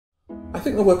I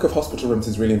think the work of hospital rooms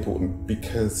is really important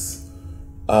because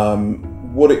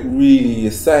what it really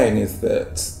is saying is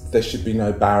that there should be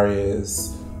no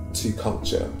barriers to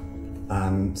culture,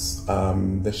 and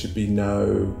there should be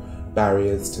no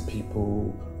barriers to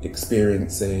people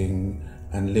experiencing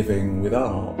and living with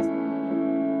art.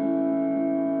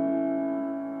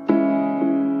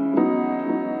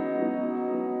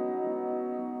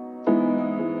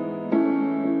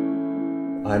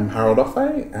 I'm Harold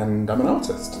Offeh and I'm an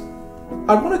artist.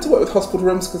 I wanted to work with hospital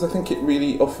rooms because I think it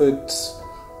really offered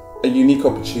a unique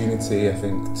opportunity, I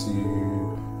think,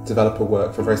 to develop a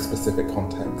work for a very specific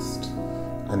context.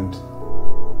 And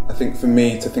I think for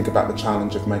me to think about the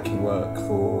challenge of making work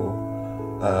for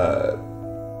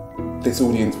this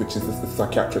audience, which is the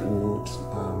psychiatric ward,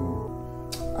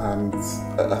 and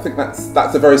I think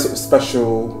that's a very sort of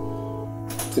special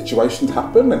situation to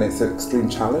happen, and it's an extreme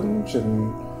challenge.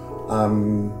 And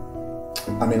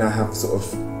I mean, I have sort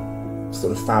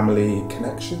of family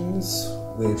connections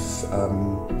with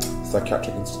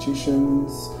psychiatric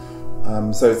institutions,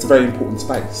 so it's a very important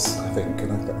space, I think,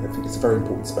 and I think it's a very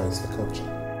important space for culture.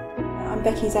 I'm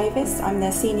Becky Davis. I'm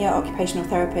the Senior Occupational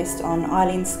Therapist on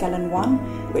Eileen Skellern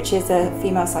 1, which is a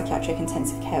female psychiatric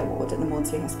intensive care ward at the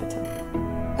Maudsley Hospital.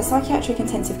 A psychiatric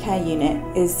intensive care unit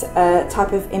is a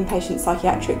type of inpatient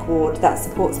psychiatric ward that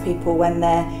supports people when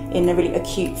they're in a really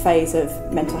acute phase of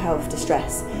mental health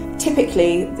distress.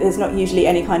 Typically, there's not usually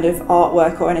any kind of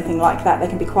artwork or anything like that. They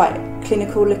can be quite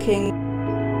clinical looking.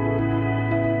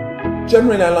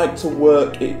 Generally, I like to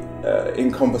work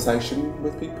in conversation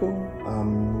with people,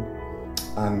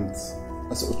 and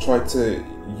I sort of try to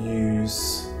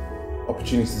use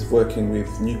opportunities of working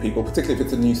with new people, particularly if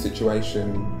it's a new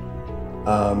situation,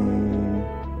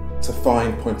 to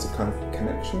find points of kind of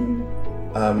connection,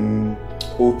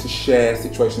 or to share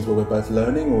situations where we're both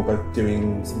learning or both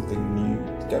doing something new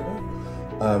together.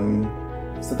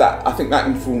 So that, I think that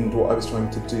informed what I was trying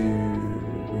to do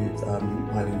with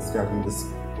Eileen Skellern,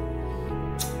 was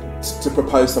to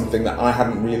propose something that I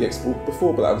hadn't really explored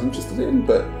before, but I was interested in,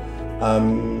 but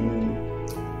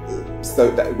so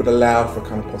that it would allow for a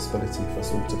kind of possibility for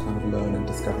us all to kind of learn and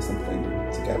discover something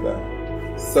together.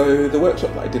 So the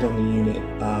workshop that I did on the unit,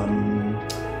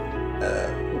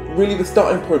 really the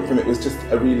starting point from it was just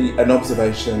an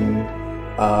observation,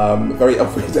 a very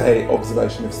everyday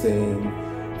observation of seeing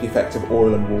the effect of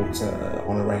oil and water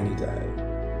on a rainy day.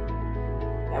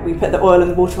 We put the oil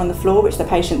and the water on the floor, which the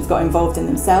patients got involved in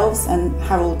themselves, and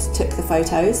Harold took the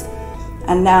photos.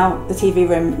 And now the TV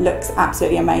room looks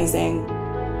absolutely amazing.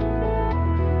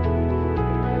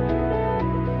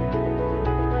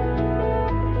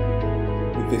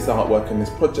 This artwork and this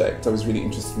project, I was really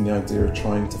interested in the idea of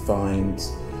trying to find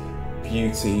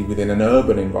beauty within an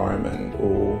urban environment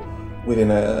or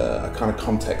within a kind of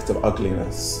context of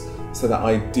ugliness. So that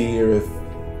idea of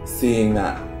seeing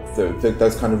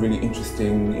those kind of really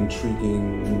interesting,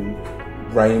 intriguing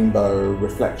rainbow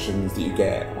reflections that you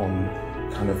get on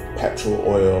kind of petrol,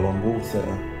 oil, on water,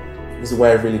 was a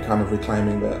way of really kind of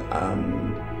reclaiming that,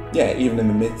 yeah, even in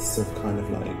the midst of kind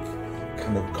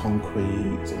of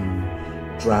concrete and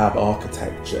drab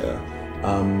architecture,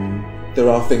 there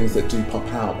are things that do pop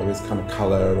out. There is kind of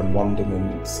colour and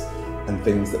wonderment and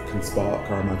things that can spark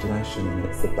our imagination, and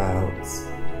it's about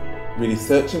really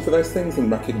searching for those things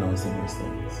and recognising those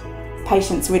things.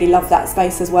 Patients really love that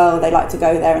space as well. They like to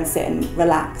go there and sit and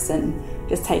relax and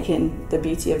just take in the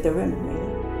beauty of the room, really.